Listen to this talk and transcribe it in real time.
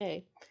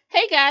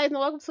Hey guys, and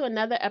welcome to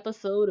another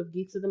episode of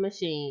Geeks of the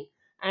Machine.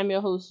 I'm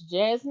your host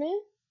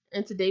Jasmine,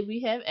 and today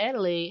we have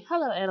Adelaide.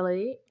 Hello,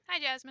 Adelaide. Hi,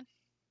 Jasmine.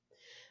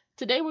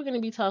 Today we're going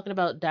to be talking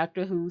about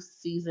Doctor Who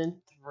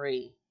season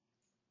 3.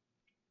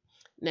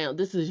 Now,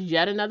 this is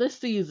yet another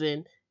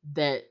season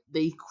that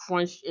they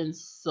crunched in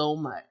so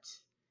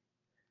much.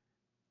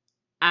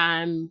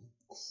 I'm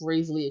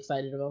crazily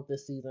excited about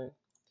this season.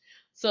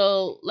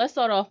 So, let's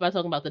start off by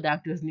talking about the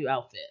Doctor's new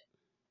outfit.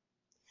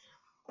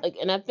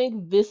 And I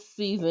think this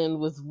season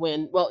was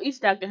when, well, each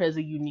Doctor has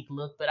a unique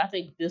look, but I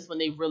think this one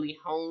they really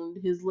honed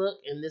his look,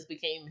 and this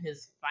became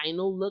his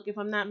final look, if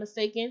I'm not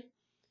mistaken.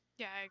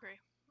 Yeah, I agree.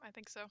 I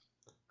think so.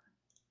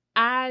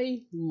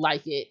 I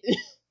like it.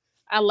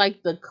 I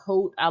like the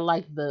coat. I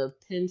like the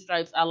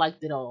pinstripes. I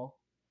liked it all.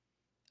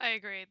 I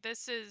agree.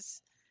 This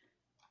is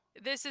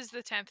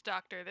the 10th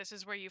Doctor. This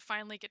is where you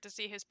finally get to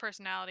see his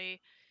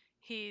personality.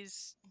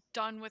 He's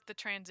done with the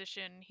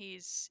transition.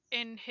 He's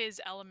in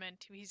his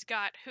element. He's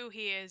got who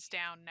he is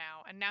down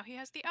now, and now he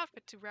has the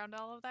outfit to round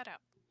all of that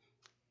out.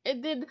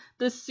 And then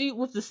the suit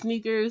with the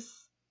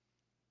sneakers.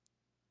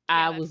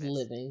 Yeah, I that was fits.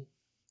 living.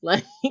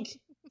 Like,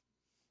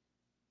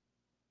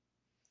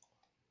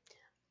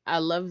 I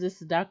love this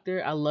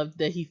Doctor. I love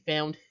that he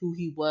found who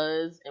he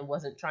was and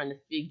wasn't trying to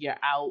figure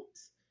out,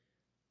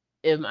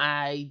 am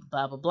I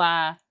blah blah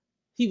blah.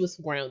 He was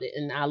grounded,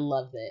 and I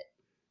love that.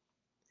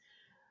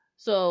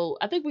 So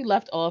I think we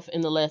left off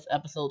in the last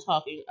episode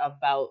talking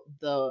about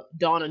the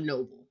Donna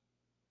Noble.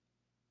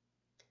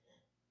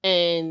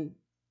 And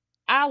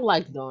I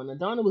like Donna.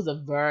 Donna was a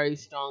very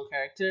strong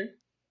character.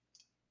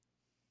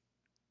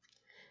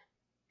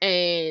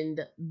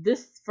 And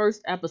this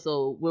first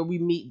episode where we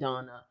meet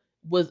Donna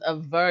was a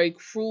very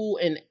cruel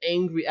and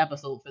angry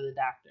episode for the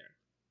Doctor.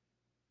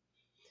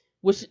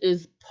 Which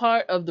is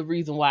part of the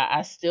reason why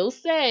I still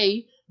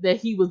say that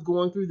he was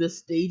going through the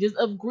stages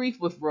of grief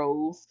with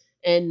Rose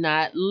and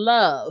not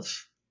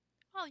love.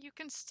 Well, you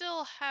can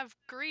still have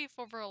grief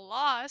over a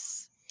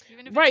loss,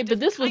 even if it's a Right, but different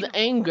this was kind of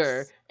anger,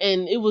 loss.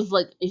 and it was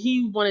like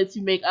he wanted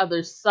to make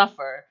others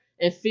suffer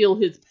and feel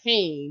his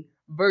pain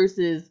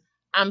versus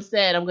I'm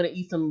sad, I'm gonna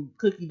eat some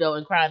cookie dough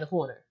and cry in the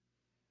corner.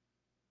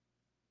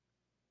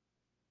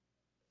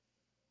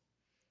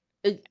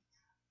 It-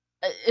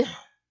 uh,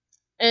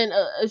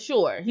 and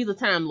sure, he's a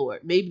Time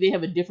Lord. Maybe they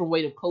have a different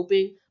way of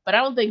coping, but I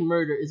don't think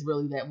murder is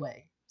really that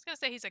way. I was gonna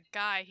say he's a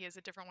guy, he has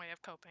a different way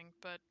of coping,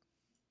 but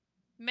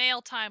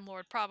male Time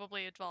Lord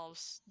probably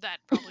involves that,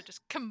 probably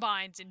just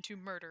combines into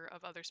murder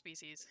of other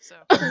species. So,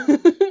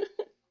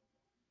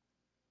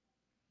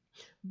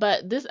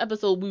 But this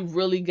episode, we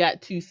really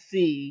got to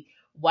see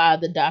why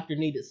the Doctor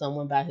needed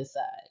someone by his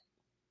side,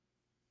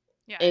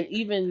 yeah, I and agree.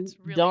 even That's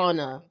really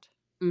Donna, important.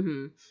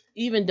 hmm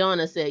even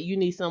Donna said you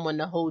need someone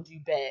to hold you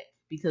back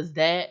because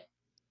that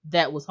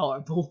was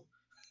horrible.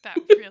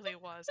 That really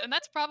was. And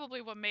that's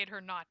probably what made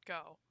her not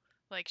go.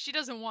 Like, she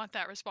doesn't want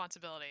that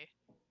responsibility.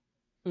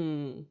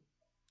 Mm.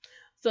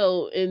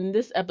 So in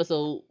this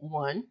episode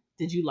one,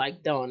 did you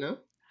like Donna?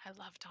 I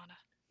love Donna.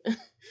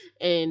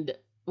 And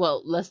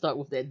well, let's start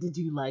with that. Did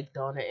you like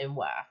Donna and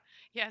why?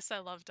 Yes, I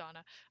love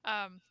Donna.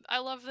 I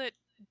love that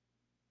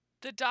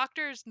the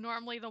doctor's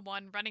normally the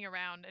one running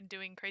around and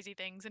doing crazy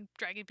things and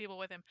dragging people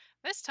with him.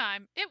 This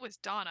time, it was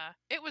Donna.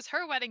 It was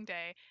her wedding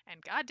day,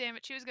 and god damn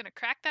it, she was gonna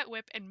crack that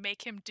whip and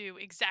make him do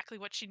exactly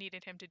what she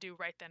needed him to do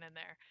right then and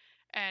there.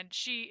 And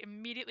she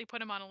immediately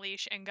put him on a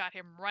leash and got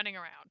him running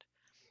around.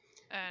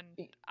 And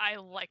I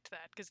liked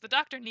that, because the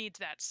doctor needs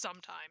that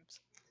sometimes.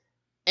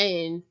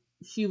 And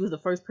she was the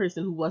first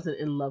person who wasn't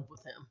in love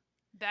with him.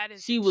 That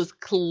is She was extremely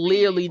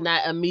clearly important.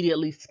 not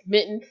immediately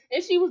smitten,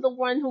 and she was the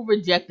one who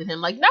rejected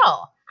him. Like, no,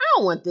 I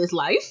don't want this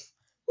life.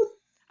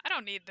 I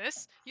don't need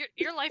this.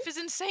 Your life is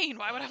insane.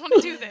 Why would I want to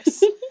do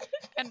this?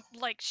 And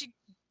like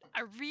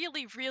I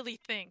really really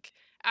think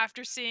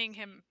after seeing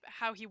him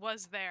how he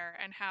was there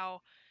and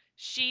how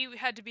she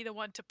had to be the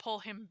one to pull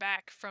him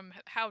back from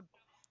how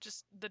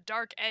just the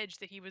dark edge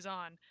that he was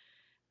on.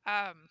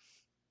 Um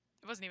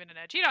it wasn't even an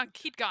edge.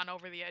 He'd gone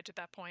over the edge at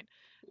that point.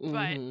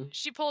 But hmm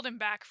she pulled him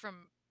back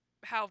from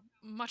how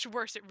much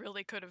worse it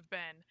really could have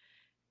been.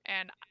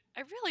 And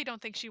I really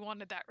don't think she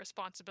wanted that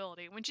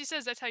responsibility. When she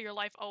says that's how your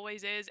life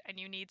always is and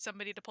you need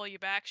somebody to pull you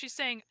back, she's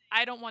saying,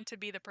 I don't want to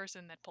be the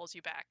person that pulls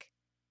you back.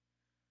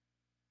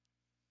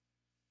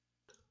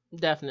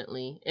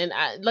 Definitely. And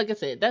like I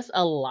said, that's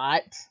a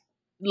lot.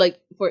 Like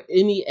for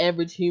any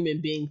average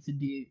human being to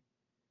do.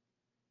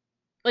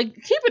 Like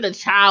keeping a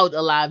child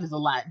alive is a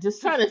lot.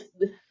 Just trying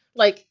to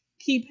like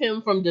keep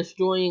him from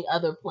destroying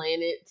other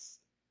planets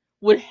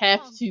would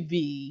have Well, to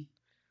be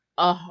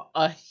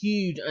a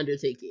huge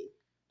undertaking.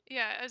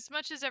 yeah, as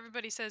much as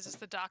everybody says it's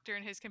the doctor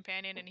and his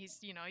companion, and he's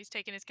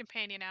taking his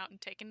companion out and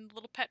taking the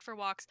little pet for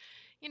walks,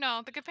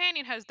 the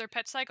companion has their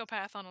pet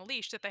psychopath on a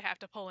leash that they have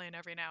to pull in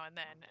every now and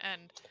then,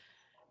 and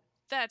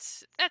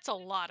that's a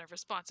lot of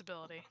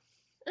responsibility.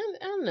 And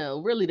I don't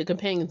know, really the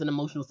companion's an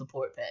emotional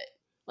support pet.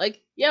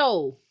 Like,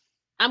 yo,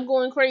 I'm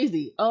going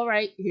crazy. All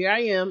right, here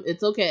I am.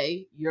 It's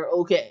okay. You're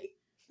okay.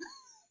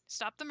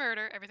 Stop the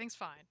murder, everything's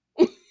fine.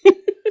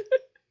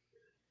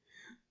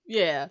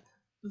 Yeah.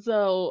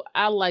 So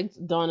I liked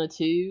Donna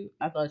too.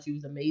 I thought she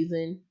was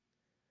amazing.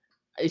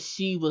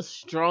 She was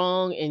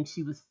strong and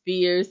she was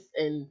fierce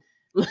and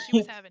She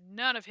was like having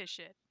none of his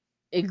shit.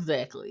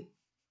 exactly.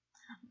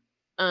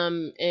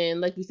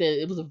 And like we said,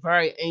 it was a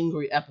very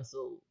angry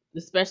episode,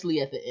 especially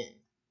at the end.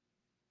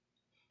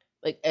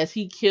 Like as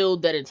he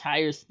killed that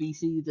entire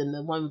species, and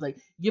the one was like,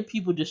 "Your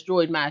people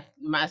destroyed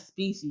my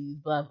species,"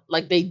 but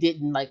like they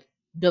didn't like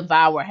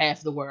devour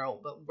half the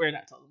world. But we're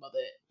not talking about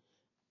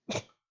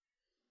that.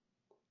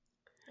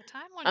 The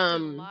Time Lords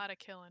did a Um. lot of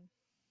killing.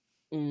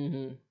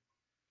 hmm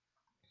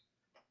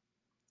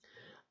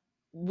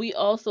We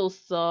also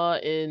saw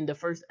in the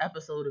first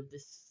episode of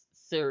this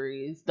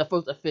series, the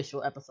first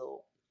official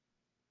episode,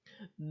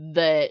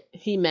 that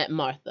he met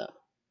Martha.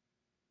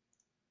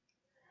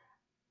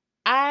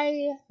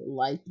 I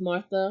liked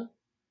Martha,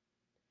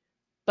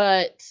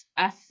 but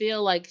I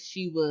feel like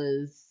she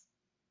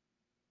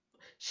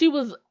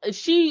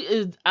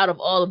is out of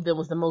all of them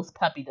was the most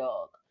puppy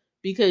dog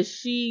because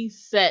she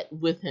sat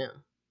with him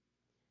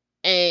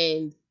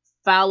and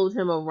followed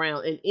him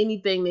around, and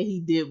anything that he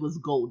did was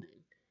golden.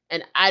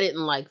 And I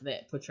didn't like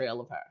that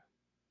portrayal of her.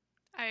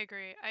 I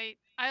agree.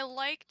 I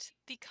liked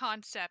the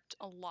concept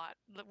a lot,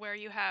 where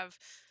you have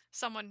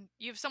someone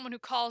who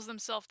calls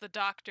themselves the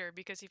Doctor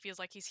because he feels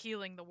like he's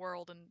healing the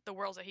world and the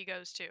worlds that he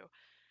goes to,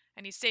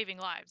 and he's saving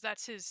lives.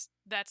 That's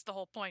the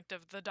whole point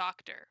of the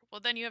Doctor.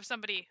 Well, then you have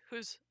somebody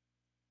who's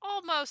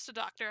almost a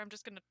doctor. I'm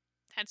just going to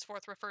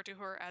henceforth refer to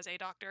her as a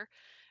doctor.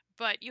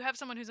 But you have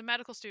someone who's a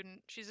medical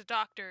student. She's a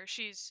doctor.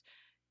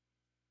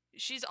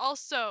 She's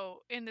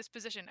also in this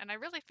position, and I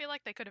really feel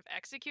like they could have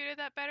executed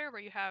that better,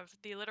 where you have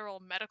the literal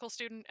medical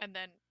student and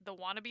then the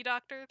wannabe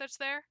doctor that's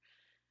there.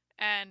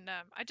 And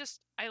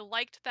I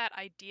liked that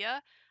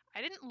idea.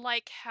 I didn't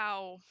like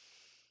how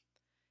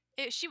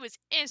she was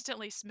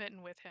instantly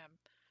smitten with him.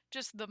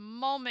 Just the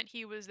moment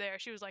he was there,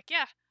 she was like,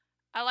 "Yeah,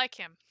 I like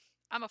him.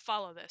 I'ma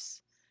follow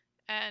this."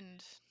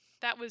 And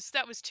that was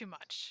too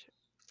much.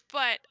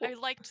 But I Well,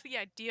 liked the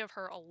idea of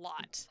her a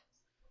lot.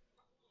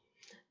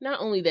 not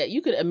only that,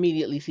 you could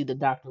immediately see the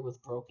doctor was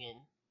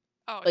broken.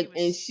 Oh, he Like,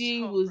 was and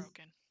so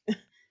broken.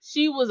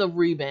 she was a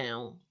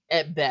rebound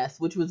at best,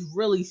 which was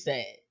really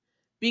sad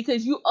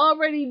because you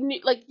already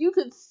knew, like you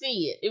could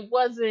see it. It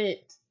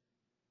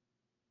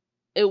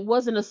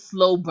wasn't a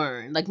slow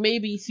burn. Like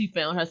maybe she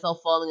found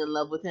herself falling in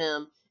love with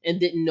him and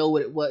didn't know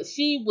what it was.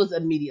 She was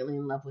immediately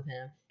in love with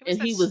him, It was and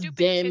that he was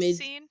stupid kiss damaged.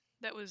 scene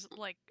that was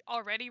like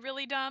already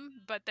really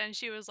dumb, but then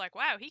she was like,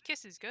 "Wow, he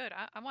kisses good.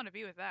 I want to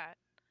be with that."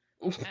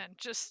 And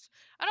just,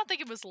 I don't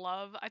think it was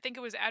love. I think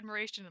it was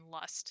admiration and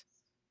lust.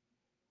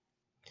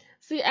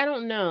 See, I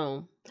don't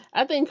know.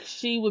 I think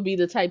she would be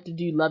the type to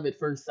do love at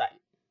first sight.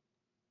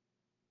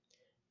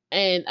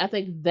 And I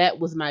think that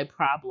was my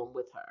problem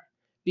with her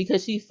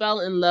because she fell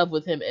in love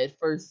with him at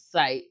first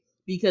sight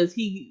because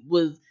it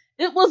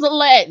was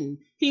Aladdin.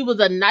 He was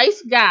a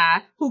nice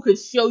guy who could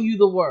show you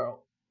the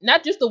world,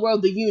 not just the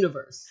world, the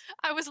universe.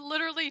 I was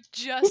literally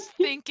just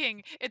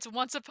thinking it's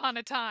Once Upon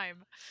a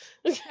Time,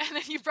 and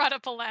then you brought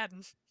up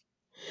Aladdin.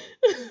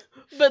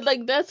 But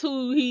like that's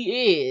who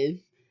he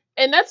is.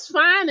 And that's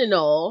fine and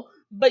all,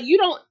 but you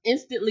don't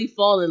instantly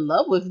fall in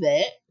love with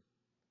that.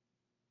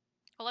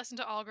 A lesson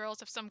to all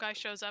girls: if some guy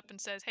shows up and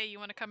says, "Hey, you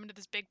want to come into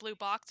this big blue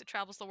box that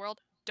travels the world?"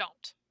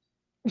 Don't.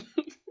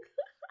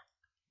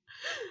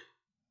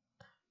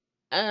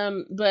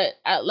 But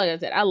like I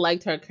said, I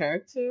liked her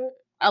character.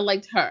 I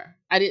liked her.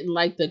 I didn't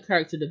like the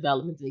character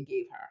development they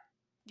gave her.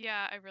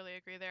 Yeah, I really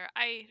agree there.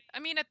 I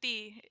mean, at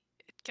the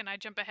can I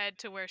jump ahead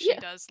to where she Yeah,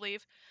 does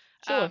leave?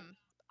 sure. Um,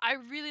 I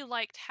really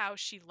liked how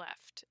she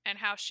left and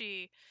how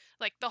she,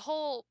 like, the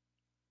whole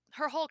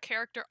her whole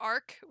character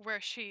arc,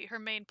 where her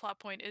main plot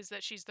point is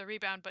that she's the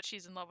rebound but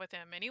she's in love with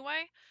him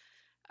anyway.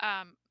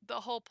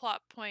 The whole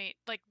plot point,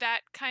 like,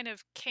 that kind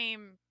of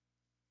came,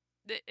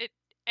 it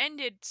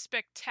ended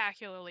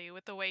spectacularly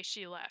with the way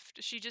she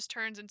left. She just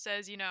turns and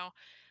says,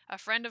 a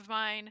friend of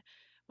mine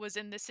was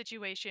in this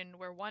situation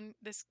where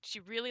this she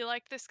really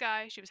liked this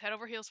guy. She was head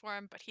over heels for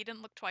him, but he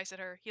didn't look twice at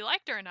her. He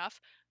liked her enough,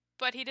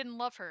 but he didn't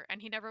love her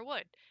and he never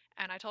would.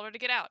 And I told her to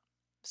get out.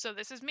 So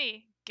this is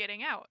me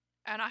getting out.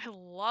 And I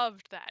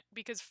loved that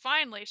because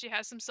finally she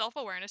has some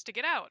self-awareness to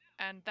get out.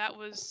 And that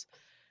was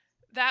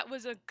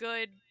a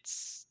good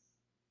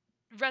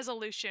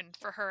resolution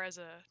for her as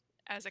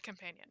a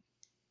companion.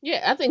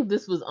 Yeah, I think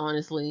this was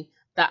honestly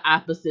the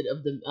opposite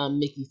of the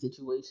Mickey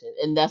situation,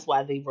 and that's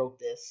why they wrote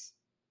this.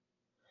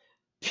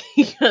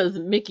 Because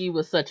Mickey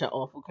was such an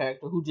awful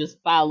character who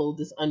just followed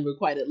this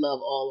unrequited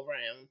love all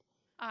around.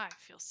 I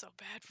feel so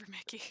bad for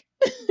Mickey.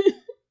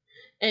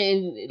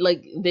 And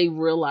like they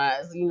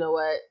realized, you know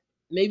what?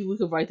 Maybe we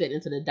could write that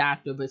into the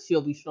doctor, but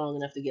she'll be strong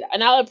enough to get out.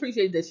 And I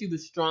appreciate that she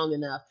was strong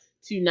enough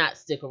to not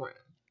stick around.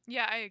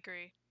 Yeah, I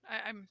agree.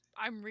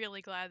 I'm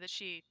really glad that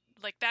she,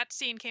 like, that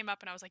scene came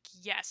up and I was like,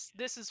 yes,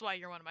 this is why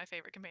you're one of my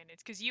favorite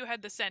companions, because you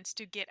had the sense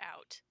to get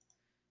out.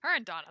 Her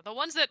and Donna, the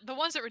ones that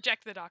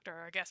reject the doctor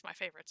are, I guess, my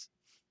favorites.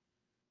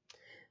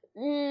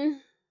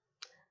 Mm,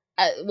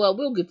 well,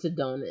 we'll get to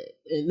Donna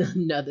in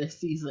another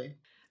season.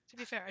 To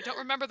be fair, I don't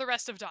remember the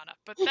rest of Donna,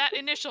 but that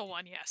initial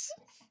one, yes.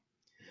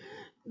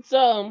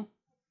 So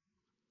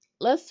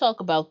let's talk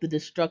about the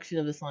destruction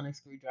of the sonic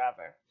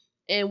screwdriver.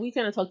 And we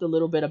kind of talked a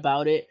little bit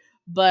about it,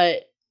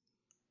 but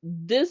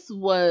this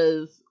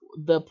was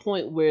the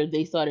point where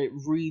they started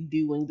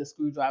redoing the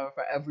screwdriver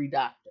for every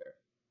doctor,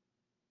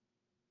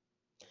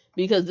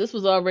 because this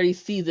was already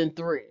season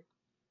 3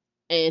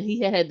 and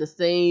he had had the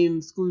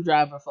same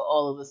screwdriver for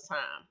all of his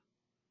time.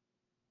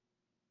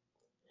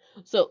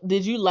 So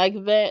did you like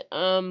that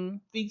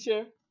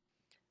feature?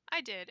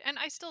 I did, and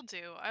I still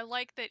do. I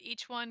like that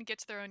each one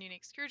gets their own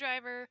unique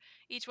screwdriver,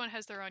 each one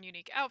has their own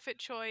unique outfit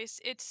choice.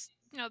 It's,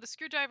 the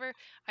screwdriver,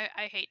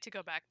 I hate to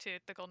go back to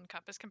the Golden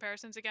Compass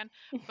comparisons again,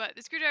 but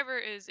the screwdriver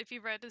is, if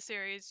you've read the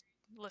series,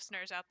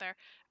 listeners out there,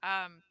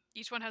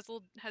 each one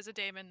has a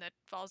daemon that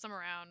follows them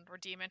around, or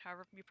demon,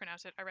 however you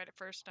pronounce it. I read it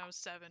first and I was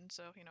 7,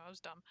 so, I was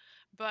dumb.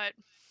 But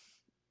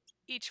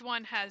each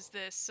one has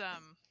this,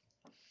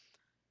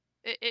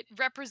 it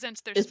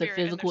represents their It's a spirit and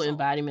their physical soul.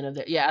 embodiment of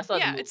that. Yeah, I saw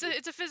the Yeah, it's movie.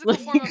 a physical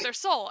form of their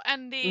soul,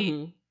 and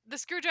Mhm. the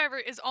screwdriver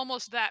is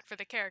almost that for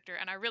the character,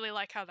 and I really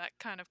like how that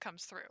kind of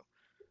comes through.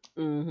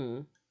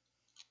 Mhm.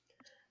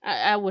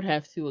 I would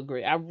have to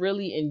agree. I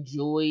really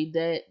enjoyed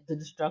that, the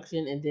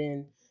destruction, and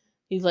then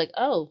he's like,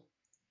 "Oh,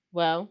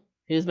 well,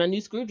 here's my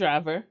new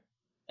screwdriver.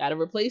 Got a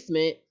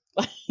replacement."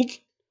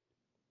 Like,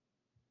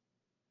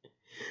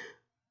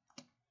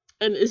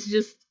 and it's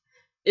just,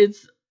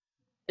 it's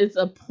it's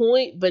a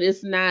point, but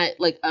it's not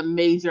like a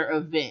major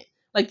event.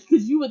 Like,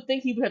 because you would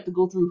think he would have to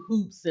go through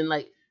hoops and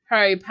like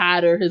Harry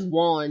Potter, his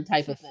wand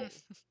type of thing.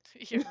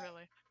 Yeah,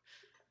 really.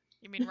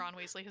 You mean Ron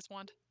Weasley, his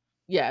wand?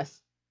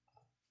 Yes,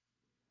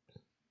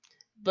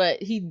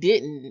 but he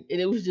didn't,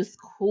 and it was just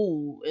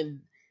cool.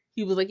 And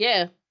he was like,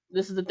 "Yeah,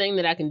 this is the thing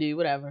that I can do.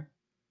 Whatever."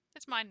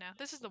 It's mine now.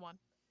 This is the one.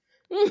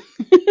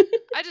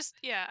 I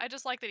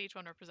just like that each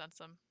one represents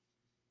them.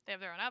 They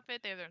have their own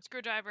outfit, they have their own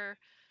screwdriver.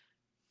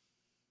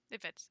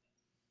 It fits.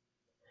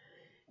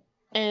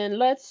 And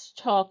let's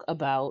talk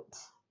about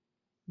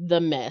the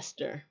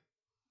Master.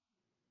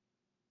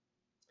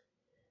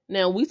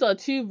 Now, we saw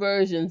two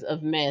versions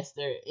of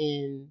Master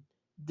in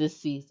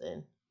this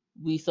season.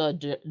 We saw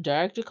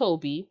Derek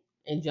Jacobi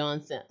and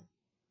John Sim.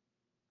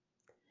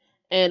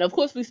 And of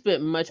course, we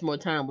spent much more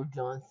time with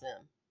John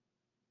Sim.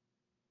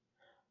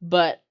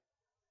 But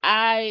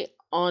I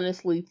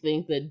honestly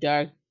think that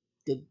Derek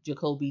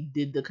Jacobi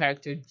did the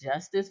character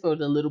justice for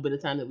the little bit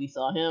of time that we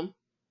saw him.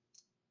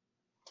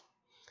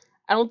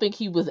 I don't think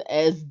he was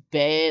as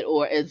bad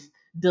or as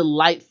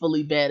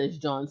delightfully bad as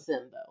John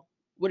Sim, though.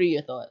 What are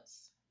your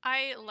thoughts?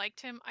 I liked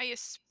him. I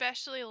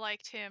especially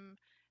liked him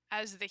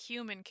as the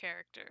human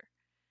character.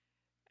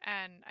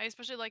 And I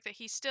especially like that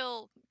he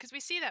still, because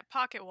we see that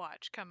pocket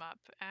watch come up,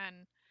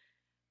 and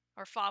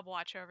or fob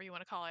watch, however you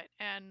want to call it,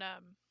 and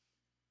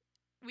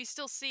we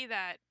see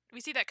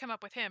that come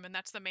up with him, and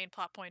that's the main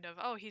plot point of,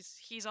 oh,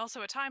 he's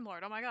also a time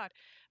lord. Oh my god.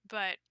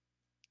 But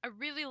I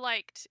really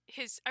liked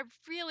his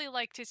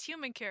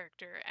human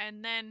character,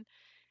 and then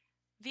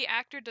the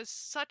actor does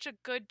such a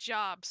good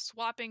job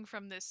swapping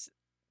from this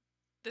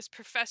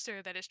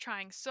professor that is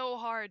trying so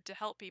hard to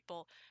help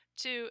people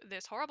to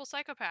this horrible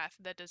psychopath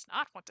that does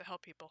not want to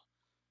help people.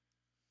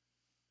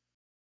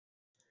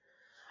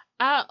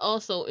 I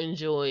also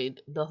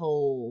enjoyed the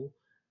whole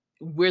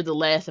 "we're the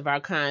last of our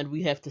kind,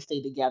 we have to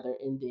stay together"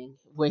 ending,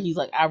 where he's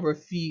like, "I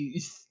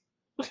refuse."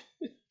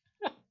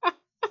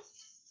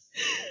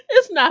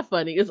 It's not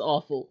funny, it's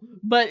awful.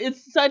 But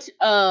it's such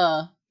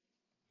a,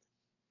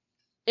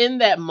 in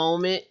that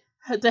moment,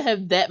 to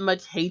have that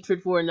much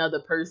hatred for another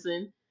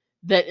person,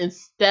 that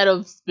instead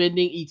of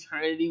spending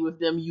eternity with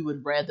them, you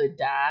would rather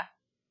die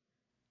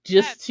That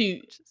just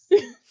to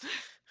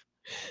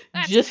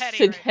just that's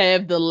petty right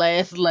have there. the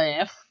last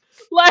laugh.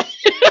 Like,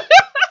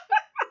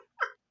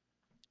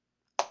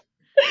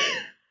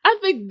 I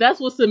think that's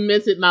what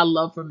cemented my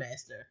love for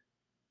Master.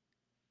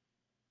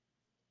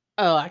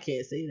 Oh, I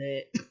can't say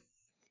that.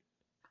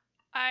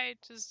 I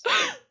just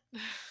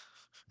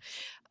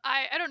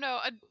I don't know.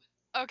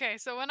 Okay,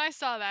 so when I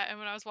saw that and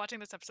when I was watching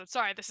this episode,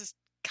 sorry, this is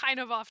kind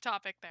of off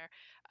topic there.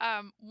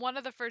 One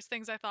of the first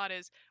things I thought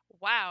is,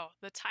 wow,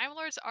 the Time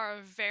Lords are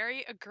a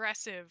very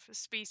aggressive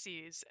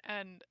species,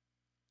 and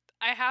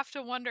I have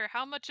to wonder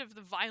how much of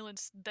the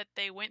violence that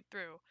they went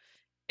through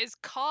is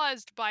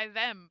caused by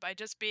them, by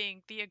just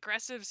being the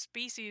aggressive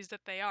species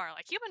that they are.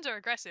 Like, humans are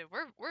aggressive.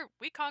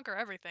 We conquer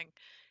everything.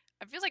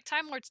 I feel like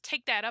Time Lords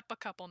take that up a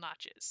couple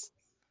notches.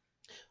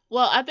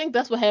 Well, I think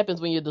that's what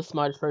happens when you're the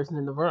smartest person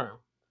in the room.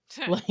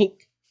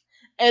 Like,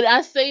 and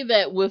I say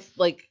that with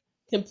like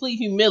complete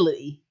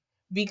humility,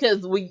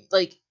 because we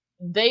like,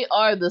 they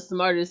are the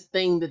smartest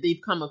thing that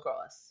they've come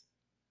across.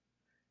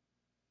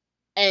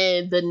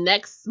 And the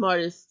next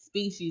smartest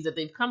species that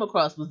they've come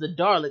across was the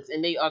Daleks,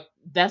 and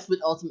that's what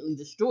ultimately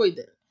destroyed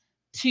them.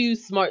 Two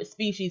smart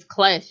species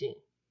clashing.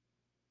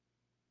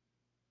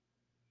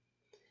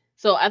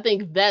 So I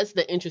think that's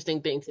the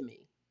interesting thing to me.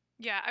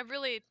 Yeah,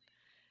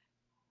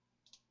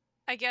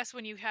 I guess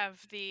when you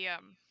have the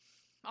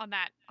on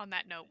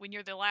that note, when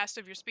you're the last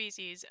of your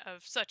species,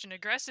 of such an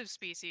aggressive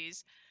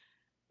species,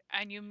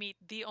 and you meet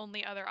the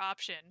only other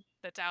option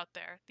that's out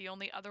there, the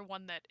only other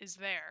one that is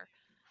there,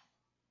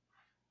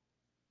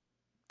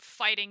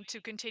 fighting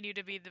to continue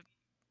to be the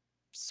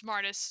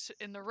smartest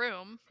in the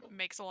room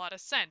makes a lot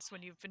of sense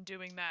when you've been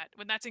doing that.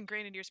 When that's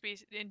ingrained into your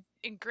species,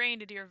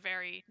 ingrained into your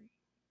very,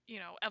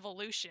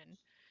 evolution.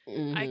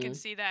 I can Hmm.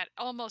 see that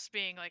almost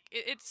being like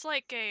it's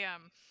like a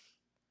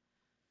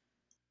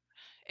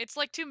it's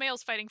like two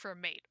males fighting for a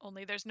mate,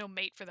 only there's no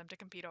mate for them to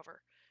compete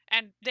over.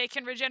 And they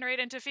can regenerate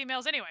into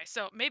females anyway,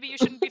 so maybe you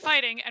shouldn't be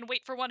fighting and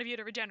wait for one of you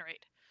to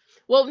regenerate.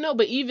 Well, no,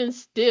 but even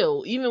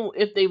still, even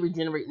if they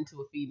regenerate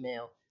into a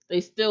female,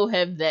 they still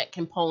have that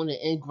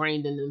component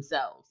ingrained in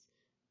themselves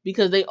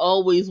because they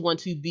always want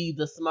to be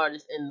the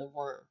smartest in the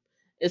room,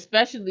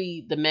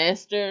 especially the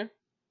master.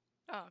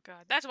 Oh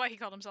god, that's why he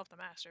called himself the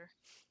master.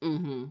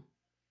 Hmm.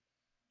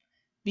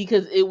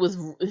 Because it was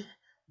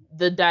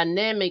the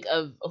dynamic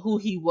of who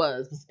he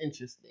was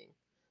interesting.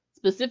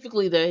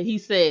 Specifically, that he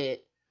said,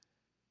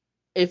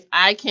 "If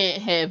I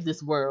can't have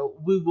this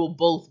world, we will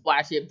both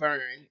watch it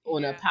burn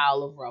on a Yeah.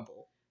 pile of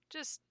rubble."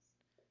 Just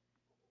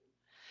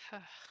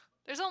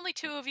there's only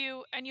two of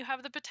you and you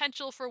have the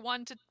potential for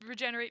one to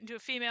regenerate into a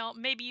female.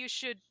 Maybe you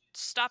should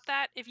stop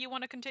that if you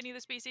want to continue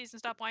the species and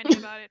stop whining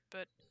about it,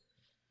 but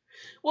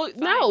Well,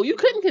 fine, no, you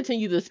couldn't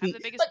continue to have the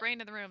speak. biggest brain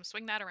in the room,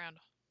 swing that around.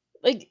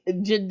 Like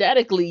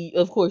genetically,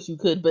 of course you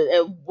could, but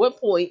at what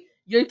point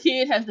your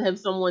kid has to have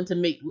someone to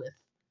mate with?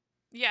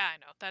 Yeah, I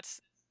know.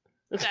 That's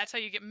how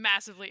you get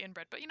massively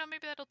inbred. But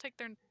maybe that'll take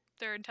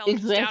their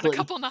intelligence down a Exactly.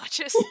 couple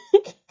notches.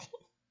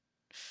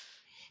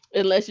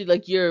 Unless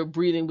you're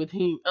breeding with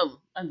him.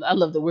 I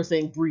love that we're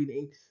saying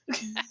breeding,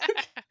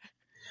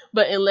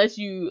 but unless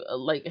you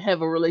like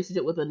have a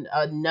relationship with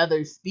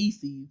another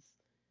species.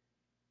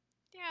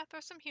 Yeah,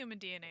 throw some human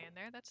DNA in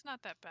there. That's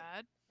not that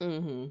bad.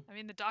 Hmm. I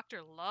mean, the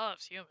doctor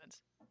loves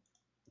humans.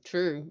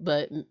 True,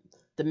 but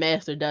the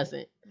master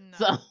doesn't.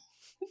 So, No.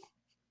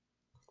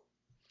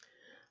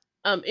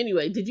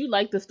 anyway, did you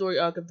like the story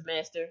arc of the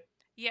master?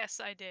 Yes,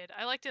 I did.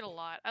 I liked it a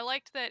lot. I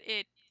liked that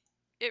it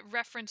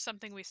referenced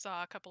something we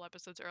saw a couple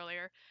episodes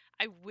earlier.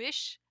 I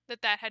wish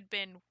that had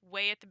been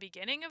way at the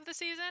beginning of the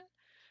season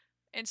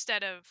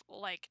instead of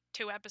like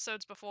 2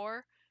 episodes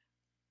before,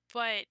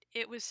 but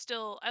it was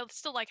still I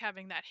still like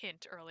having that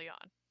hint early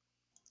on.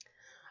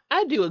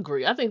 I do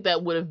agree. I think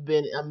that would have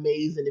been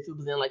amazing if it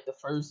was in like the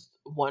first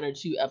one or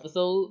two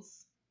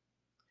episodes.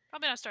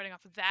 Probably not starting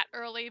off that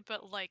early,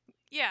 but like,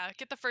 yeah,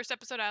 get the first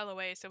episode out of the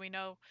way so we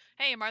know,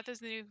 hey, Martha's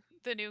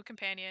the new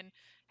companion.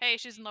 Hey,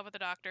 she's in love with the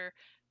doctor.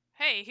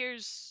 Hey,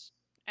 here's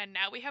and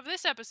now we have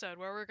this episode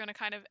where we're going to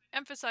kind of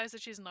emphasize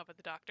that she's in love with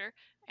the doctor,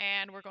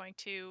 and we're going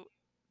to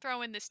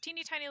throw in this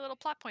teeny tiny little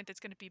plot point that's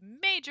going to be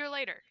major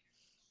later.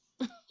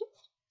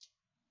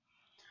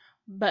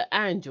 But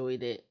I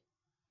enjoyed it.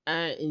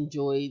 I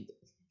enjoyed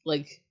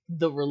like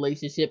the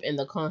relationship and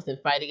the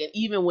constant fighting, and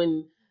even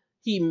when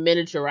he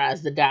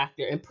miniaturized the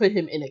doctor and put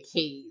him in a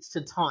cage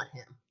to taunt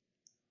him.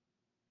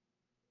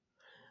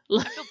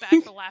 I feel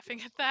bad for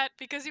laughing at that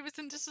because he was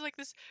in just like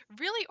this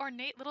really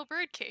ornate little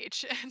bird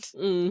cage, and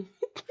Mm.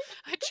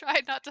 I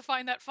tried not to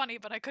find that funny,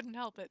 but I couldn't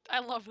help it. I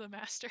love the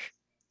master.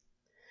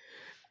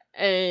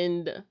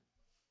 And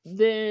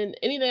then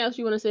anything else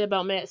you want to say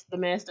about the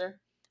master?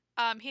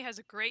 He has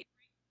a great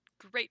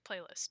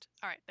playlist.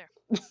 All right, there.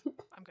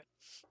 I'm good.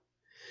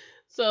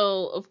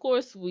 So of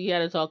course we had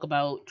to talk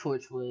about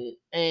Torchwood,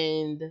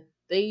 and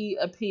they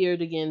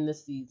appeared again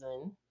this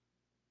season,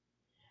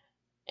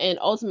 and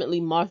ultimately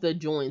Martha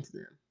joins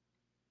them.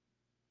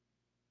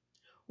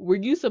 Were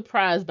you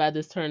surprised by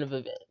this turn of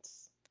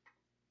events?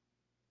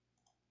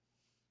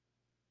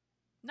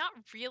 Not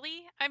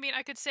really. I mean,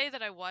 I could say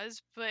that I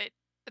was, but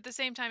at the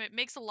same time, it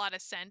makes a lot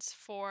of sense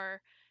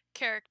for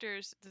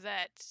characters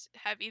that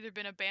have either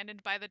been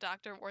abandoned by the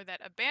Doctor or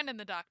that abandon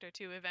the Doctor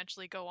to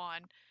eventually go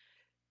on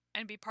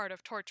and be part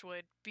of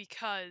Torchwood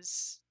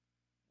because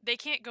they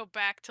can't go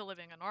back to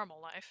living a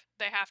normal life.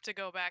 They have to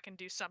go back and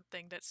do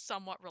something that's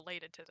somewhat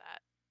related to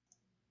that.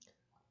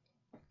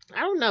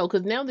 I don't know,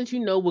 because now that you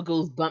know what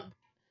goes bump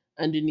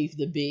underneath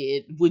the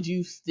bed, would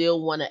you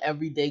still want to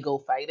every day go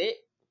fight it?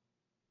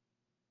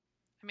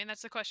 I mean,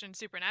 that's the question in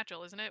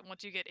Supernatural, isn't it?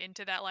 Once you get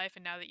into that life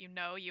and now that you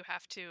know, you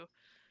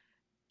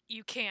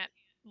can't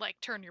like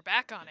turn your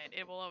back on it.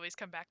 It will always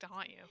come back to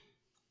haunt you.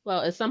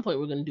 Well, at some point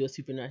we're going to do a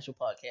supernatural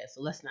podcast,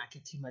 so let's not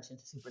get too much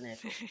into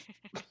supernatural.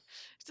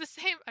 It's the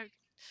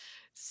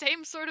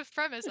same sort of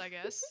premise, I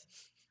guess.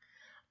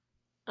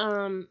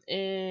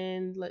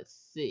 And let's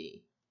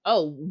see.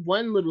 Oh,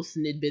 one little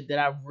snippet that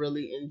I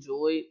really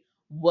enjoyed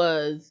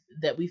was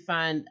that we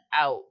find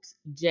out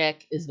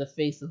Jack is the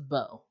face of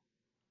Bo.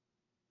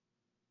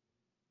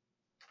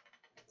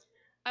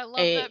 I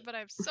love And that, but I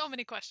have so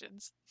many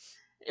questions.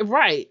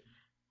 right,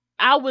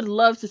 I would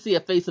love to see a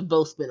Face of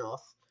Bo spinoff.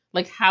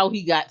 Like how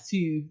he got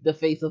to the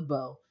Face of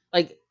Bo.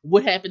 Like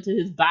what happened to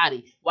his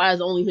body? Why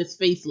is only his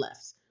face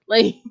left?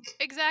 Like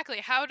Exactly.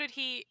 How did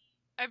he?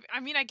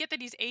 I mean, I get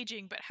that he's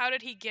aging, but how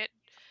did he get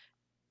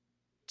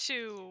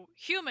to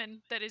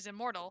human that is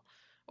immortal,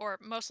 or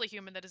mostly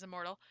human that is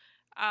immortal,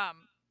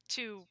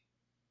 to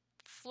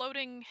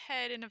floating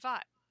head in a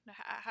vat?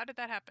 How did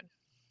that happen?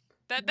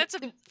 That's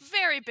a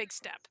very big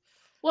step.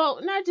 Well,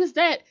 not just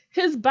that,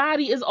 his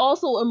body is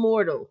also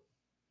immortal.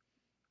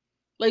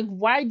 Like,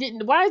 why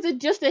is it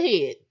just a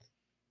head?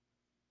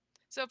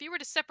 So if you were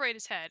to separate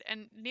his head,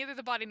 and neither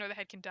the body nor the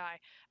head can die,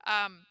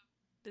 um,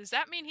 does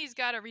that mean he's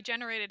got a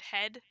regenerated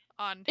head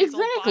on his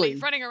old body Exactly.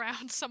 running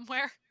around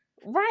somewhere?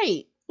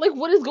 Right. Like,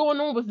 what is going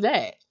on with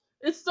that?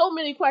 It's so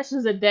many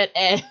questions that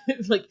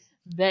adds, like,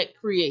 that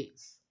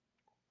creates.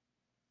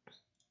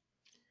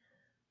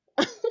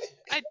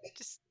 I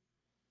just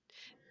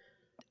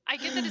I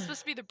get that it's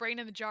supposed to be the brain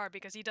in the jar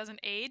because he doesn't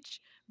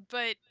age,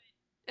 but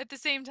at the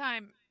same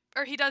time,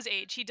 or he does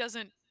age, he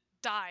doesn't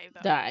die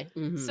though. Die.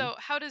 Hmm. So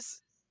how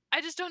does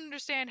I just don't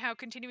understand how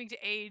continuing to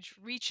age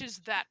reaches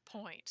that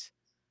point.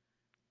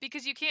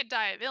 Because you can't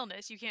die of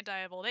illness, you can't die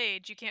of old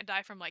age, you can't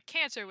die from like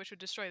cancer, which would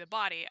destroy the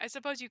body. I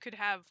suppose you could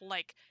have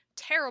like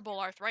terrible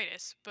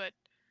arthritis, but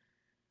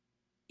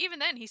even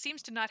then, he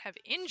seems to not have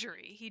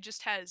injury. He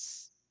just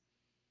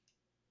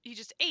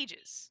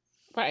ages.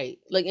 Right.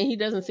 Like, and he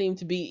doesn't seem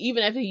to be,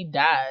 even after he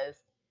dies,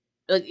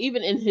 like,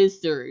 even in his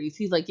stories,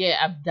 he's like, yeah,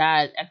 I've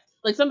died.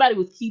 Like, somebody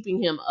was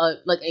keeping him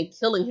like, and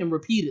killing him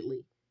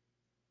repeatedly,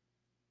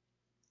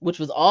 which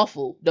was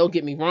awful. Don't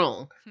get me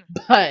wrong.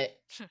 But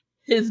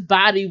his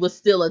body was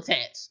still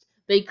attached.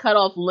 They cut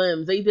off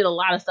limbs. They did a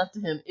lot of stuff to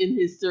him in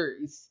his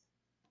series.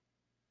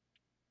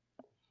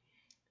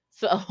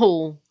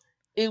 So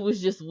it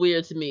was just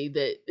weird to me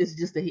that it's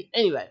just a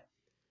anyway.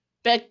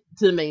 Back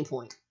to the main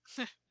point.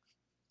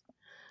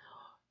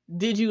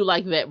 Did you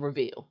like that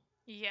reveal?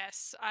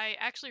 Yes, I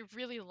actually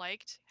really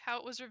liked how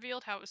it was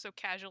revealed, how it was so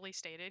casually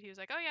stated. He was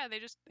like, "Oh yeah,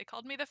 they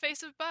called me the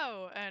face of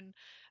Bo," and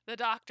the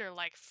doctor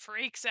like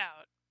freaks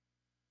out.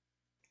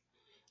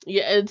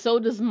 Yeah, and so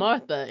does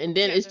Martha. And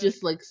then Yeah, it's they're like,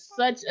 just like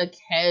such a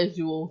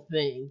casual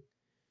thing.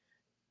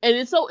 And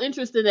it's so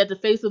interesting that the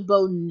face of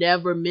Bo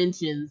never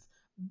mentions,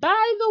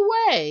 by the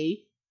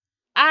way,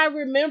 I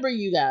remember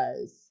you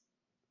guys.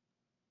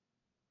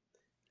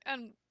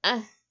 and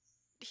I,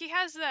 he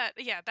has that.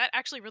 Yeah, that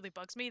actually really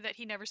bugs me that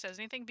he never says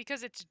anything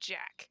because it's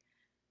Jack.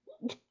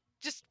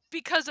 Just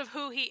because of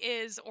who he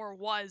is or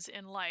was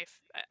in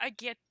life. I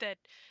get that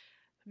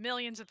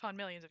millions upon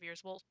millions of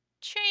years will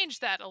change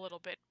that a little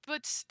bit,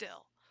 but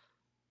still.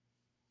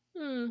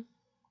 hmm.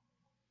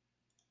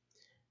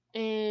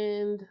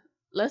 And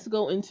let's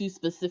go into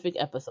specific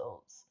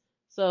episodes.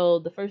 So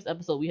the first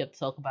episode we have to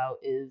talk about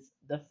is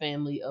The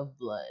Family of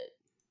Blood.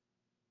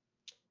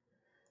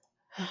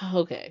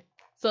 Okay.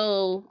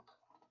 So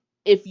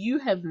if you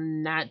have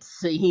not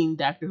seen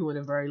Doctor Who in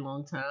a very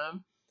long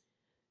time,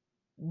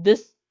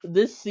 this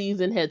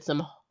season had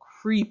some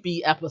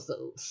creepy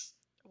episodes.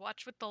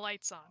 Watch with the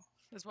lights on,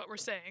 is what we're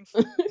saying.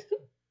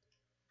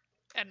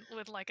 And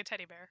with like a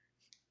teddy bear.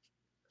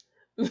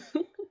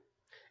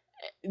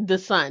 The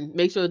sun.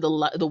 Make sure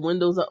the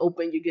windows are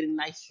open. You're getting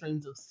nice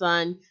streams of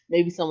sun.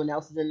 Maybe someone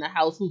else is in the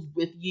house who's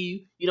with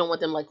you. You don't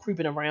want them like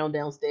creeping around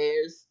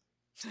downstairs.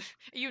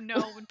 You know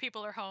when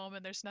people are home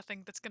and there's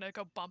nothing that's gonna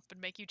go bump and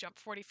make you jump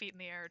 40 feet in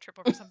the air or trip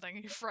over something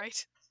and you're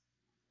fright.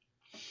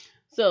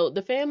 So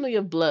the Family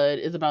of Blood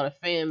is about a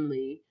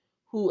family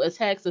who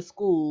attacks a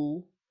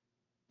school,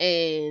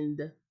 and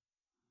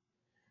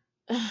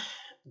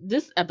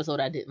this episode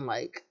I didn't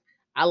like.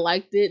 I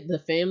liked it. The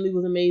family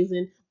was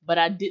amazing, but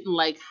I didn't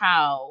like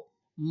how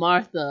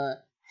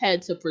Martha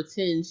had to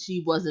pretend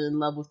she wasn't in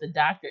love with the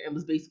doctor and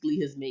was basically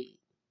his maid.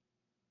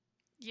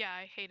 Yeah,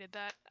 I hated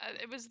that.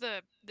 It was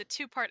the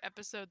two-part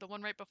episode. The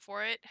one right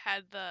before it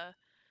had the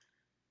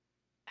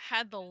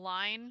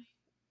line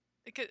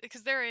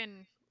because they're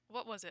in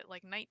what was it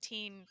like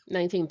 1913.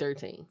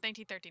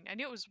 1913. I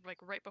knew it was like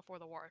right before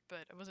the war,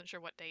 but I wasn't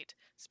sure what date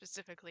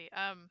specifically.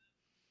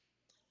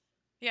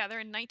 Yeah,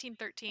 they're in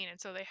 1913, and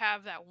so they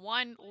have that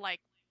one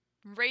like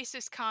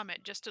racist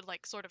comment just to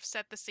like sort of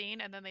set the scene,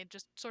 and then they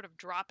just sort of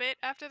drop it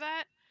after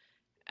that.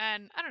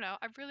 And I don't know,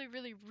 I really,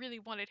 really, really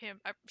wanted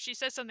him. She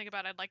says something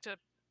about I'd like to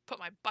put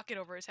my bucket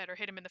over his head or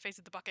hit him in the face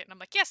with the bucket, and I'm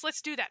like, yes,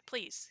 let's do that,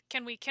 please.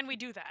 Can we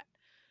do that?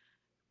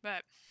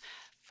 But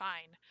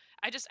fine.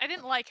 I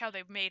didn't like how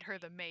they made her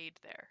the maid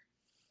there.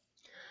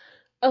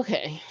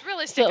 Okay, It's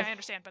realistic, so I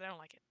understand, but I don't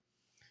like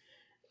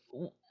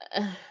it.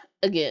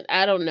 again,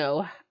 I don't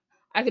know.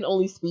 I can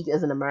only speak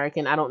as an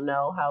American. I don't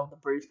know how the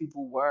British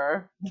people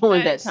were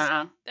during That that is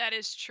time. that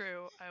is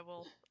true. I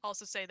will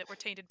also say that we're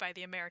tainted by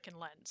the American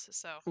lens.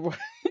 So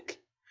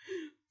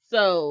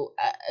So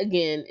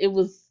again, it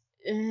was,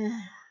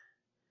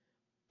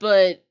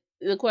 but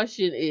the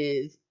question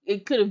is,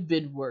 it could have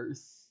been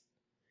worse.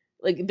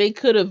 Like they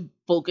could have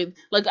focused.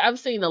 Like I've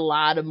seen a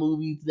lot of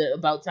movies that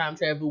about time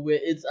travel where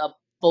it's a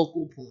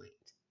focal point.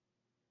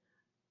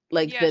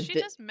 Like yeah, that, she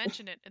does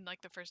mention it in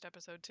like the first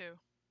episode too.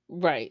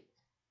 right.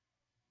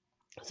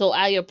 So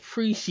I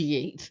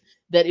appreciate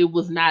that it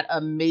was not a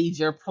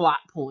major plot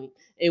point,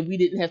 and we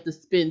didn't have to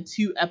spend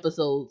 2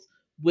 episodes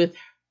with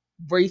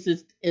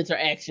racist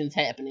interactions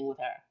happening with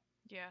her.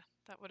 Yeah,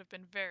 that would have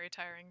been very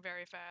tiring,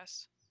 very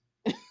fast.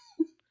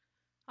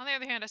 On the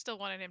other hand, I still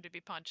wanted him to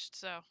be punched.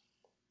 So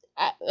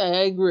I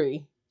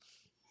agree.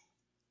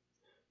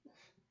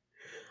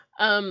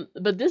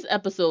 But this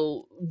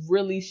episode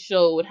really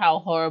showed how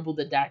horrible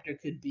the doctor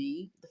could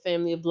be, the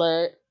family of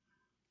blood,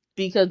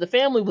 because the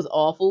family was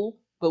awful,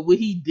 but what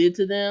he did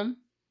to them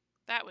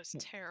That was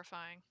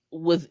terrifying.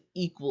 was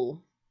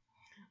equal.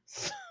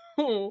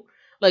 So,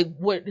 like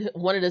what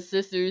one of the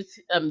sisters,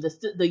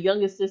 the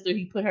youngest sister,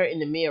 he put her in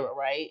the mirror,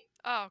 right?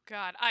 Oh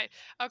god.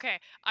 Okay,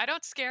 I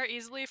don't scare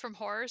easily from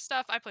horror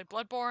stuff. I play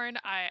Bloodborne.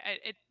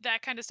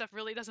 That kind of stuff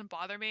really doesn't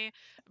bother me.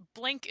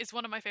 Blink is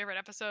one of my favorite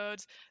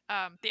episodes.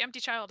 The Empty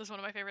Child is one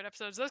of my favorite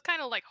episodes. Those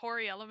kind of like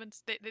hoary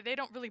elements, they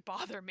don't really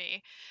bother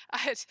me.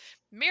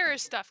 Mirror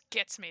stuff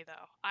gets me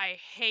though. I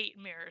hate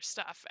mirror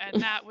stuff,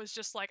 and that was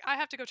just like I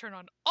have to go turn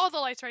on all the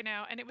lights right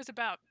now, and it was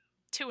about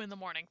 2 in the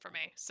morning for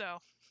me. So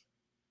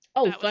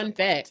Oh, that was fun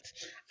unpleasant. fact.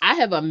 I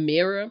have a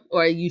mirror,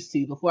 or I used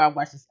to before I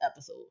watched this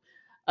episode,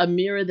 a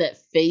mirror that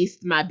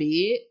faced my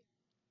bed.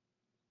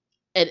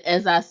 And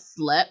as I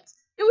slept,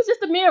 it was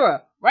just a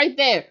mirror right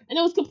there. And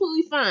it was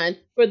completely fine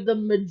for the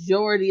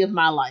majority of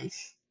my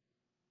life.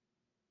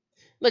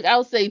 Like,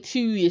 I'll say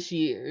 2-ish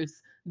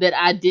years that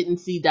I didn't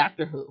see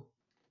Doctor Who.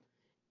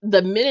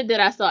 The minute that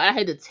I saw, I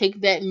had to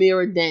take that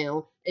mirror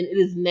down, and it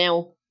is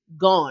now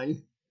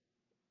gone.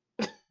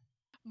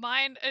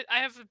 Mine, I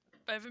have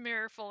a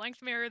mirror, full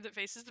length mirror that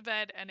faces the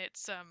bed, and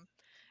it's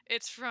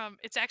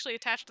actually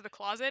attached to the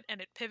closet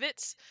and it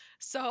pivots,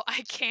 so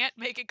I can't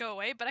make it go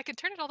away, but I can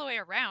turn it all the way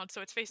around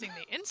so it's facing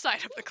the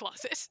inside of the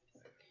closet.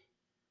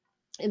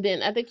 And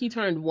then I think he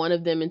turned one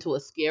of them into a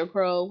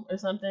scarecrow or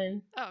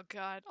something. Oh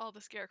god, all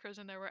the scarecrows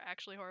in there were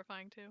actually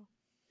horrifying too.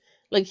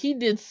 Like he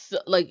did,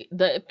 like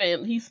the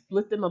fam, he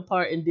split them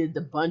apart and did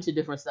a bunch of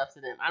different stuff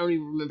to them. I don't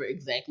even remember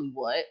exactly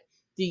what.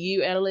 Do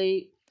you,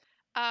 Adelaide?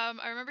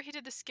 I remember he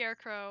did the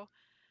scarecrow.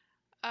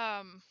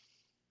 Um,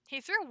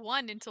 he threw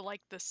one into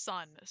like the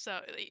sun.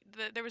 So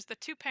there was the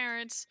two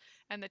parents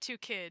and the two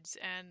kids,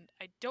 and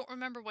I don't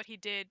remember what he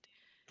did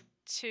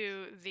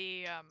to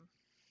the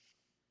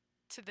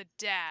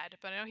dad,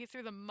 but I know he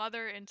threw the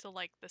mother into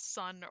like the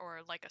sun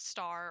or like a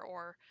star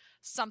or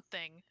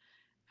something,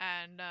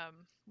 and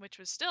which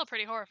was still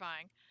pretty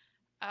horrifying.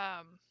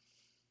 Um,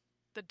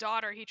 the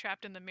daughter he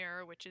trapped in the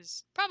mirror, which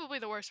is probably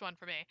the worst one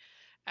for me,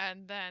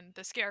 and then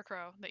the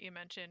scarecrow that you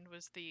mentioned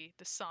was the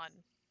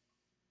son,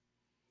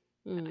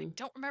 and I Hmm.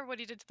 don't remember what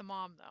he did to the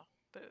mom though,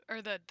 but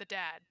or the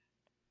dad.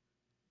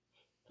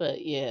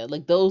 But yeah,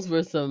 like those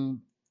were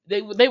some.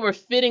 They were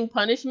fitting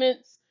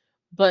punishments,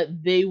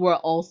 but they were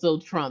also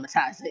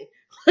traumatizing.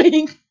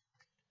 Like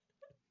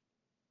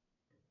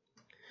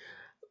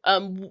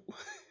um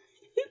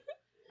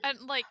And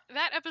like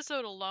that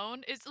episode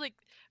alone is like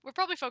we're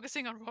probably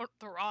focusing on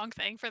the wrong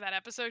thing for that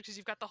episode because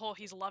you've got the whole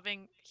he's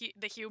loving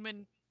the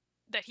human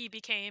that he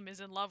became is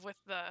in love with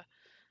the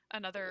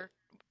another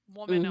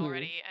woman hmm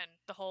already, and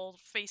the whole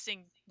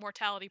facing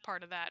mortality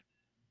part of that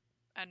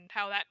and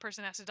how that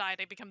person has to die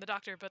to become the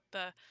doctor. But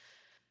the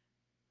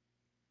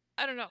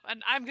I don't know,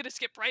 and I'm gonna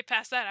skip right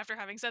past that after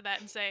having said that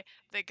and say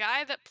the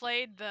guy that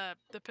played the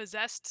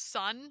possessed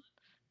son,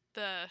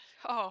 the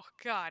oh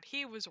god,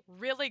 he was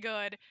really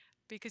good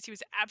because he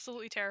was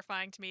absolutely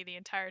terrifying to me the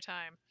entire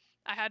time.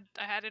 I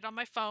had it on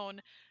my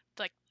phone,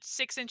 like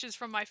 6 inches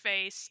from my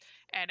face,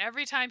 and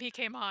every time he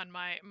came on,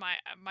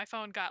 my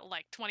phone got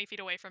like 20 feet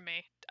away from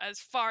me, as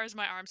far as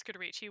my arms could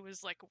reach. He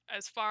was like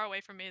as far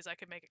away from me as I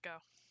could make it go.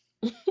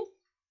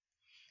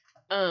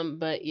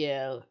 but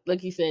yeah,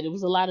 like you said, it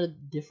was a lot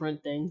of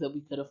different things that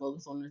we could have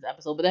focused on in this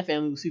episode. But that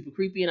family was super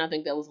creepy, and I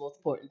think that was the most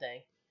important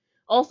thing.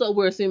 Also,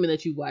 we're assuming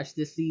that you watched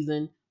this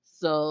season,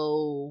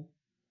 so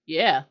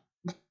yeah.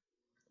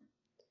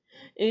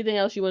 Anything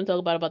else you want to talk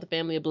about the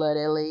family of blood,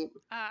 Ellie?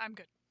 I'm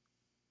good.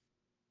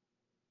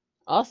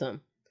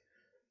 Awesome.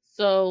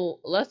 So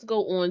let's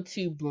go on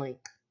to Blink.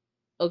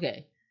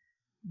 Okay,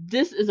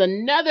 this is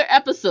another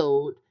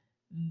episode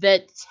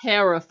that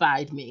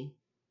terrified me,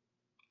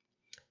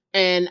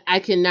 and I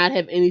cannot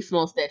have any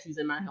small statues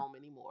in my home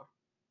anymore.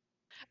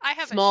 I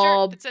have a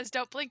shirt Small, that says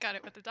 "Don't blink" on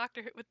it with the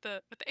doctor with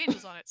the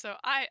angels on it. So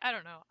I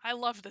don't know. I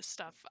love this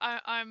stuff.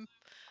 I'm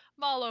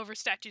all over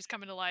statues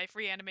coming to life,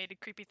 reanimated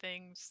creepy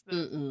things. The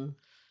mm-mm.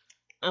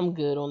 I'm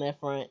good on that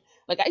front.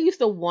 Like I used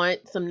to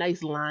want some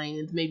nice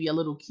lions, maybe a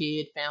little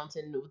kid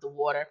fountain with the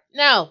water.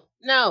 No,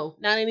 no,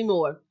 not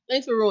anymore.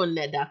 Thanks for ruining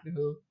that, Doctor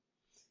Who.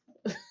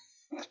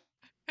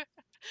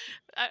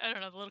 I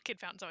don't know. The little kid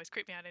fountains always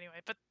creep me out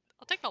anyway. But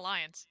I'll take the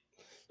lions.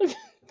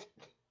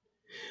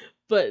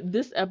 But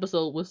this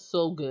episode was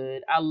so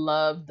good. I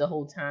loved the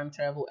whole time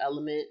travel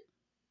element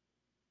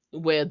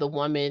where the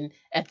woman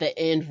at the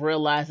end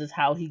realizes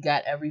how he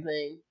got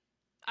everything.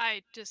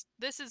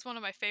 This is one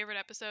of my favorite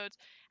episodes,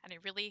 and I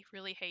really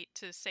really hate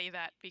to say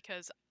that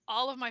because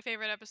all of my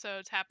favorite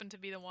episodes happen to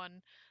be the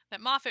one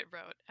that Moffat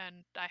wrote,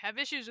 and I have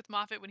issues with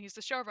Moffat when he's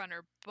the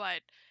showrunner,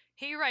 but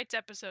he writes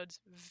episodes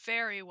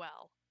very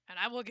well, and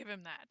I will give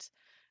him that.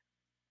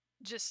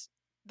 Just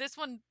this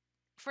one,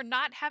 for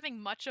not having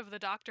much of the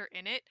Doctor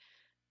in it,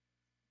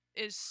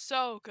 is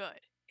so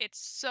good. It's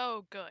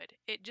so good.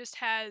 It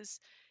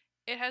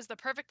has the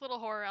perfect little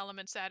horror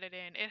elements added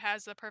in. It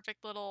has the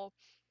perfect little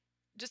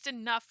just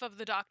enough of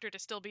the Doctor to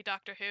still be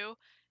Doctor Who,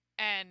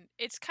 and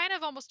it's kind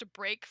of almost a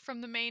break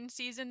from the main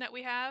season that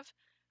we have,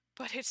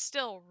 but it's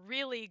still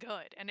really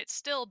good, and it's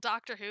still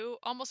Doctor Who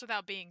almost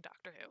without being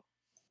Doctor Who.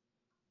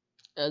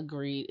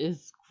 Agreed.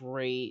 It's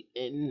great.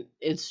 And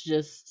it's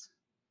just,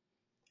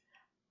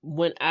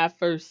 when I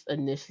first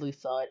initially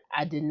saw it,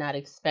 I did not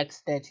expect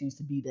statues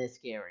to be that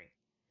scary.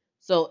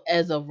 So,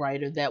 as a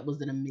writer, that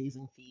was an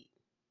amazing feat.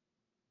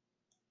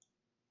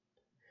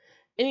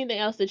 Anything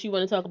else that you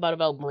want to talk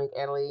about Blink,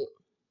 Adelaide?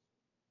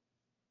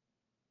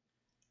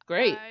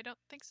 Great. I don't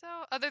think so.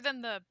 Other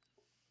than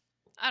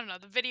I don't know,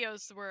 the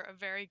videos were a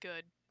very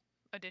good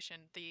addition.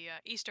 The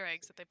Easter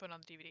eggs that they put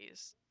on the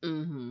DVDs.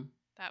 Mm-hmm.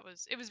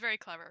 It was very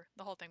clever.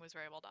 The whole thing was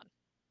very well done.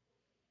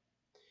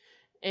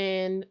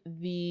 And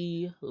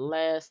the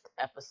last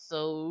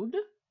episode,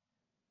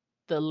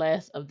 the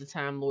last of the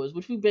Time Lords,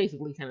 which we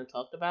basically kind of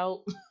talked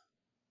about.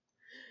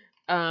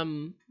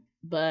 um,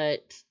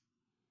 but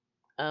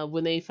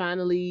when they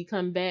finally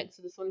come back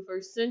to the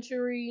 21st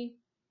century,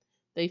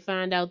 they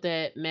find out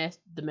that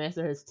the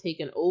Master has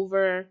taken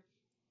over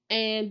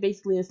and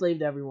basically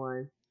enslaved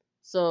everyone.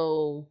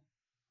 So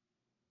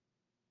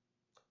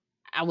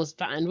I was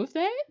fine with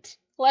that.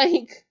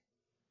 Like,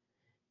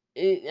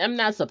 I'm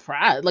not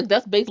surprised. Like,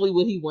 that's basically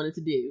what he wanted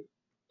to do.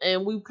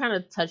 And we kind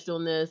of touched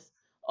on this.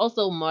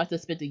 Also, Martha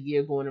spent a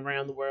year going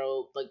around the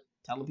world, like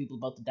telling people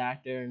about the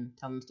Doctor and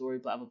telling the story,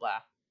 blah blah blah.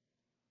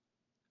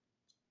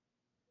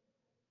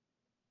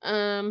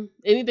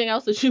 Anything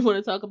else that you want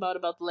to talk about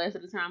the last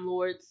of the Time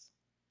Lords?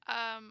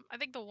 I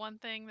think the one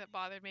thing that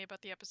bothered me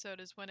about the episode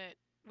is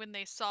when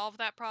they solve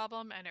that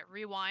problem and it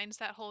rewinds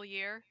that whole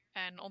year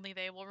and only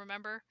they will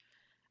remember.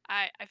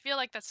 I feel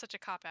like that's such a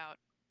cop out,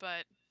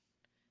 but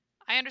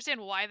I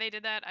understand why they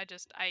did that. I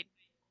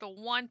the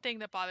one thing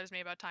that bothers me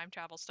about time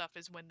travel stuff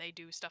is when they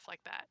do stuff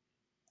like that.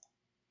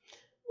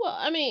 Well,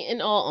 I mean,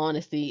 in all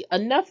honesty,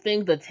 enough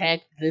things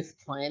attack this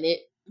planet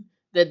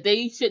that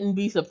they shouldn't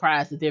be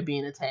surprised that they're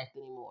being attacked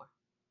anymore.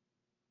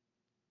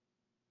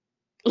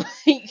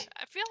 Like,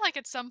 I feel like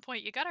at some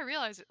point you gotta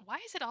realize why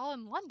is it all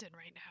in London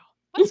right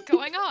now? What's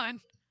going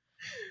on?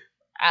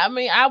 I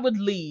mean, I would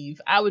leave.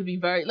 I would be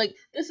very like,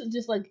 this is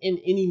just like in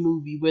any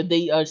movie where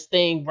they are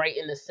staying right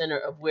in the center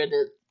of where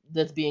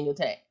that's being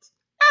attacked.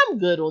 I'm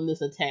good on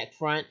this attack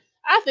front.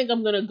 I think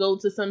I'm gonna go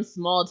to some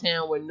small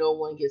town where no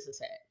one gets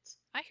attacked.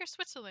 I hear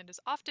Switzerland is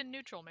often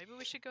neutral. Maybe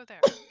we should go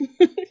there.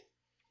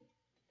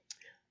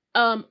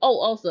 Oh,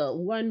 also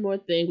one more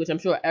thing, which I'm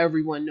sure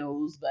everyone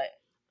knows,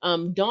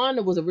 but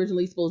Dawn was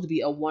originally supposed to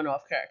be a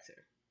one-off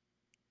character,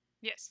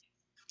 Yes.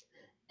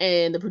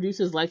 and the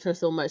producers liked her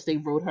so much they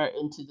wrote her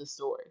into the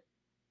story,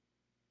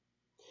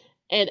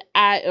 and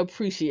I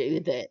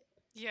appreciated that.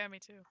 Yeah, me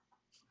too.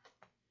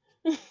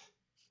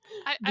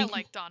 I Because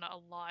like Donna a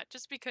lot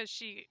just because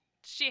she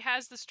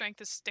has the strength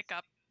to stick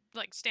up,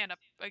 like stand up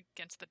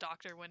against the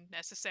Doctor when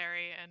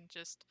necessary, and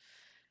just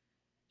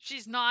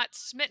she's not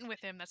smitten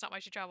with him. That's not why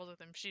she travels with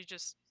him. She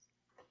just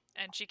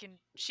and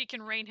she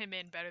can rein him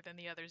in better than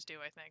the others do,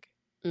 I think.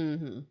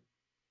 hmm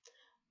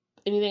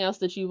anything else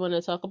that you want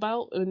to talk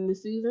about in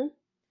this season?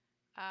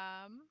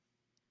 Um,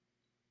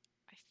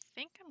 I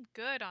think I'm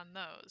good on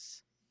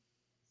those.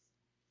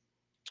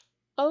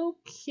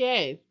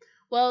 Okay.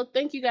 Well,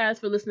 thank you guys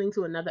for listening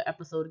to another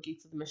episode of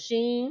Geeks of the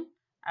Machine.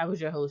 I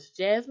was your host,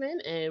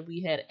 Jasmine, and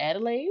we had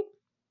Adelaide.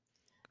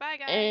 Goodbye,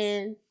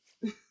 guys.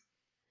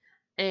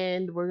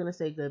 And we're gonna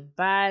say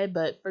goodbye.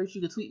 But first,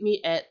 you can tweet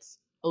me at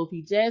OP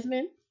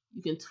Jasmine.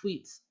 You can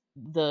tweet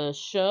the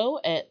show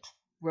at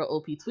Real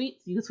OP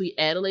Tweets. You can tweet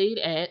Adelaide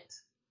at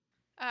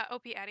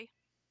OP Addy.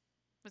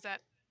 Was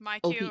that my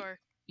cue OP. or?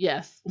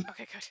 Yes.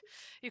 Okay, good.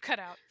 You cut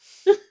out.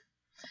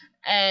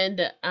 And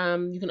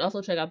you can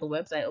also check out the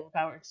website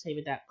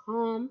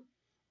overpowerentertainment.com.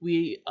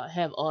 We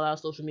have all our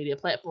social media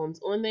platforms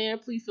on there.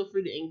 Please feel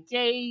free to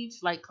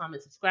engage, like,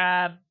 comment,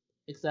 subscribe,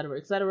 etc.,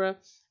 etc.,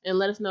 and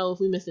let us know if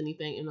we missed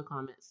anything in the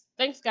comments.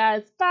 Thanks,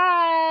 guys.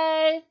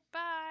 Bye. Bye.